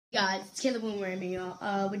Guys, it's Caleb Wilmer here.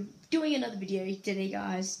 We're doing another video today,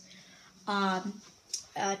 guys.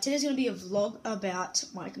 Today's gonna be a vlog about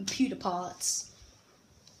my computer parts.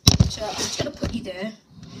 So I'm just gonna put you there.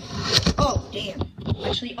 Oh damn!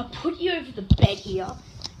 Actually, I'll put you over the bed here.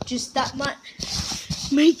 Just that might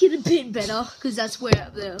make it a bit better, because that's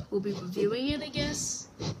where we'll be reviewing it, I guess.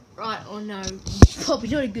 Right? Or no? Probably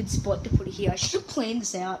not a good spot to put it here. I should have planned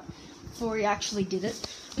this out before I actually did it.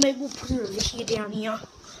 Maybe we'll put it over here, down here.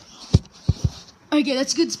 Okay,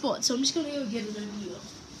 that's a good spot, so I'm just gonna go get it over here.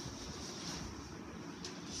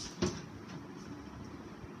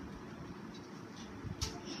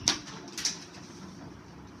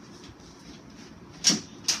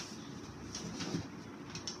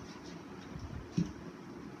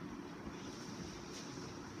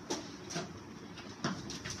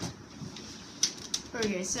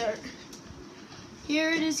 Okay, so here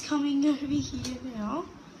it is coming over here now.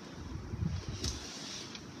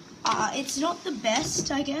 It's not the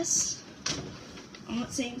best, I guess. I'm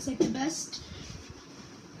not saying it's like the best,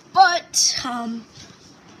 but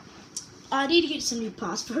I need to get some new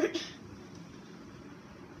parts for it.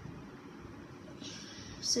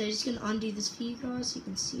 So just gonna undo this for you guys so you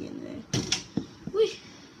can see in there. Whee!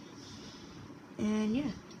 And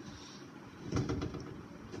yeah.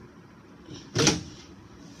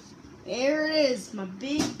 There it is, my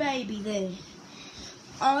big baby there.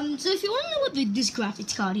 So if you want to know what this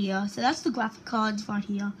graphics card here, so that's the graphic cards right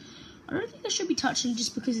here. I don't think I should be touching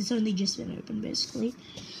just because it's only just been opened, basically.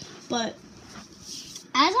 But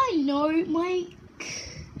as I know, my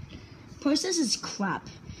processor is crap,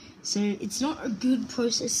 so it's not a good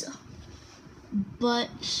processor.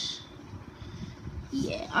 But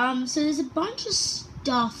yeah, so there's a bunch of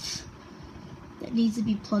stuff that needs to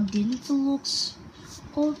be plugged in for the looks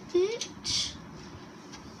of it.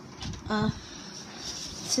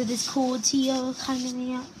 So there's cords here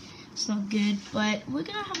coming out. It's not good, but we're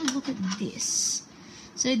gonna have a look at this.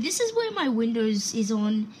 So this is where my Windows is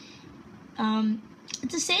on.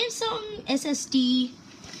 It's a Samsung SSD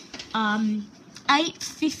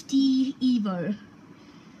 850 Evo.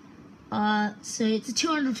 So it's a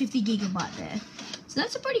 250 gigabyte there. So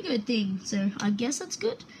that's a pretty good thing. So I guess that's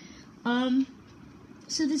good. So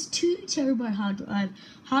there's 2 terabyte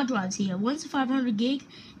hard drives here. One's a 500 gig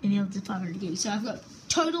and the other's a 500 gig. So I've got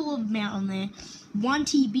total amount on there, 1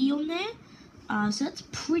 TB on there. So that's a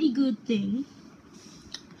pretty good thing.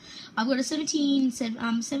 I've got a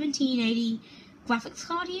 1780 graphics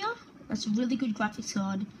card here. That's a really good graphics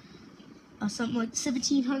card. Something like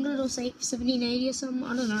 1700 or say 1780 or something.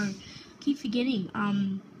 I don't know. Keep forgetting.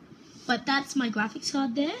 But that's my graphics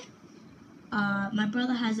card there. My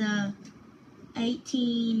brother has a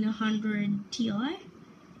 1800 Ti,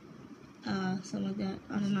 something like that.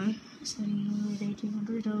 I don't know. 1700,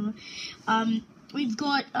 1800. I don't know. We've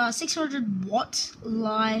got 600 watt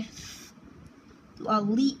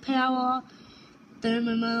Leap Power,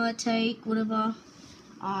 Thermaltake, whatever.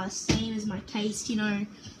 Same as my case. You know,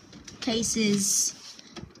 cases,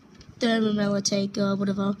 Thermaltake,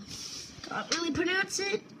 whatever. Can't really pronounce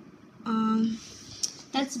it.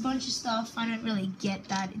 That's a bunch of stuff. I don't really get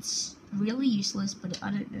that. It's really useless, but I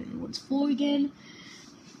don't know what it's for again.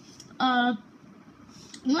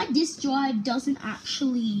 My disk drive doesn't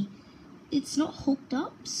actually, it's not hooked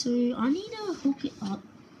up, so I need to hook it up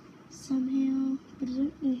somehow, but I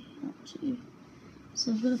don't know how to.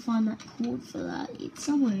 So I've got to find that cord for that. It's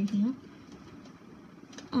somewhere in here.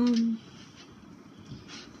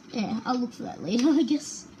 Yeah, I'll look for that later, I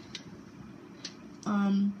guess.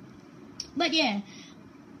 But yeah.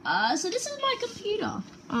 So this is my computer.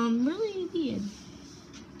 Really weird,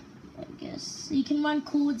 I guess. So you can run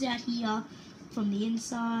cords out here from the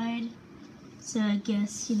inside. So I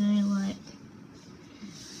guess, you know, like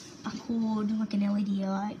a cord, like an LED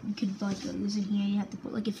light, you could like use in here. You have to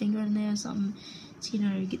put like a finger in there or something to, you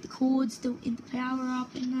know, get the cords to in the power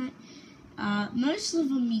up and that. Most of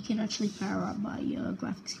them you can actually power up by your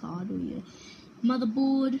graphics card or your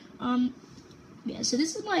motherboard. Yeah, so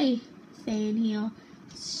this is my fan here.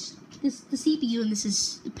 The CPU in this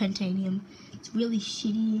is Pentanium. It's really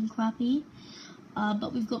shitty and crappy.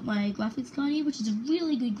 But we've got my graphics card here, which is a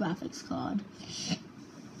really good graphics card.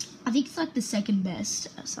 I think it's like the second best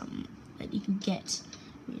something that you can get,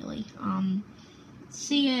 really.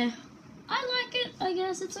 So yeah, I like it. I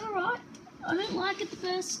guess it's alright. I don't like it the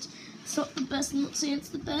best. It's not the best. I'm not saying it's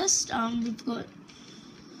the best. We've got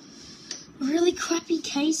a really crappy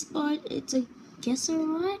case, but it's I guess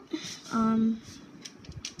alright.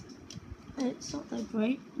 It's not that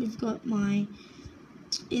great. We've got my,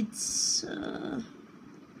 it's, I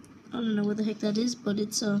don't know what the heck that is, but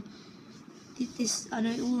it's, this,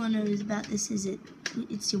 all I know is about this is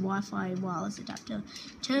it's your Wi-Fi wireless adapter.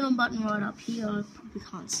 Turn on button right up here. Probably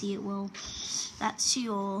can't see it well. That's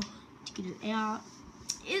your to get it out.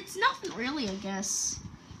 It's nothing really, I guess.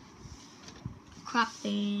 Crap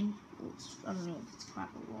fan. I don't know if it's crap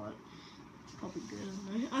or what. It's probably good.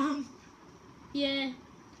 I don't know. Yeah.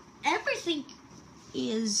 Everything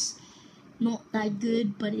is not that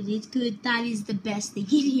good, but it is good. That is the best thing in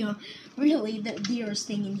here. Really, the dearest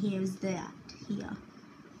thing in here is that here.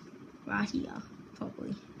 Right here.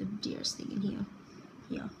 Probably the dearest thing in here.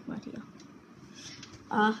 Here, right here.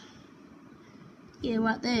 Yeah,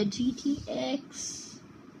 right there. GTX.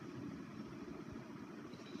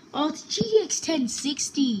 Oh, it's GTX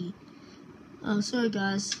 1060. Oh, sorry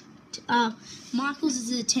guys. Michael's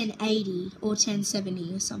is a 1080 or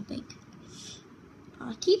 1070 or something.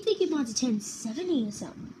 I keep thinking mine's a 1070 or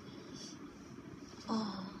something.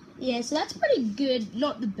 Oh, yeah, so that's pretty good.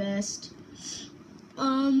 Not the best.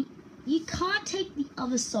 You can't take the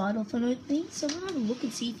other side off, I don't think. So I'm gonna have a look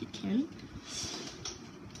and see if you can.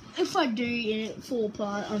 If I do, and it fall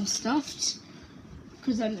apart, I'm stuffed.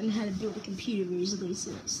 Because I don't know how to build a computer easily,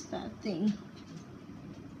 so it's that thing.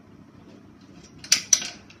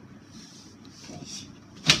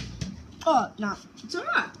 Oh, no, it's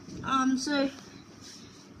alright. So,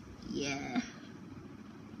 yeah.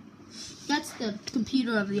 That's the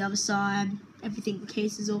computer over the other side. Everything, the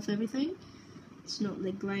case is off, everything. It's not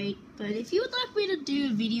that great, but if you would like me to do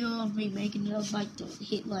a video of me making it, I'd like to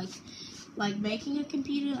hit like making a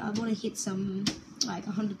computer. I want to hit some like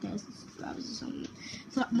 100,000 subscribers or something.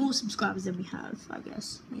 It's like more subscribers than we have, I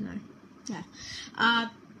guess. You know, yeah. I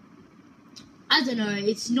don't know.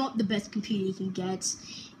 It's not the best computer you can get.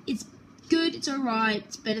 It's good. It's alright.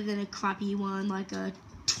 It's better than a crappy one, like a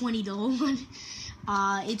 $20 one.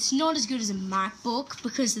 It's not as good as a MacBook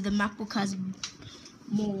because the MacBook has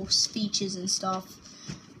more features and stuff.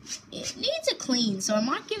 It needs a clean, so I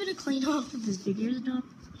might give it a clean after this video is done.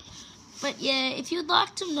 But yeah, if you'd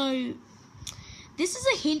like to know, this is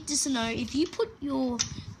a hint just to know, if you put your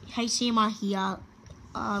HDMI here,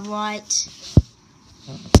 right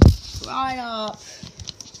up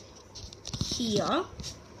here,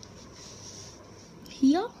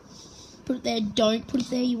 put it there, don't put it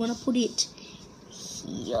there, you want to put it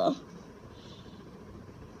here,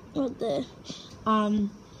 right there.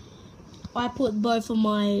 I put both of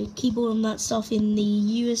my keyboard and that stuff in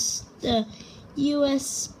the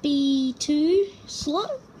USB 2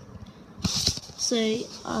 slot. So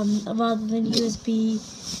rather than USB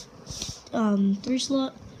 3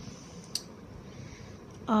 slot.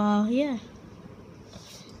 Yeah.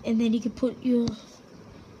 And then you can put your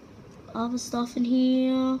other stuff in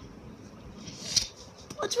here.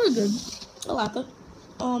 It's really good. I like it.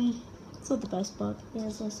 It's not the best, but yeah,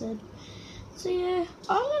 as I said. So yeah,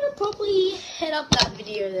 I'm gonna probably head up that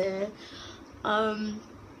video there.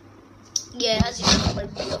 Yeah, as you know, my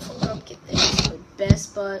beautiful pumpkin thing is the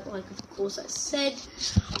best, but like of course I said,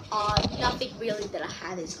 nothing really that I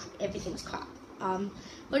had is everything's crap.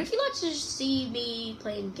 But if you'd like to see me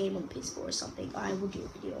playing a game on PS4 or something, I will do a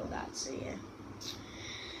video of that. So yeah.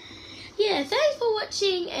 Yeah, thanks for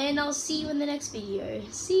watching, and I'll see you in the next video.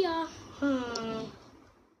 See ya.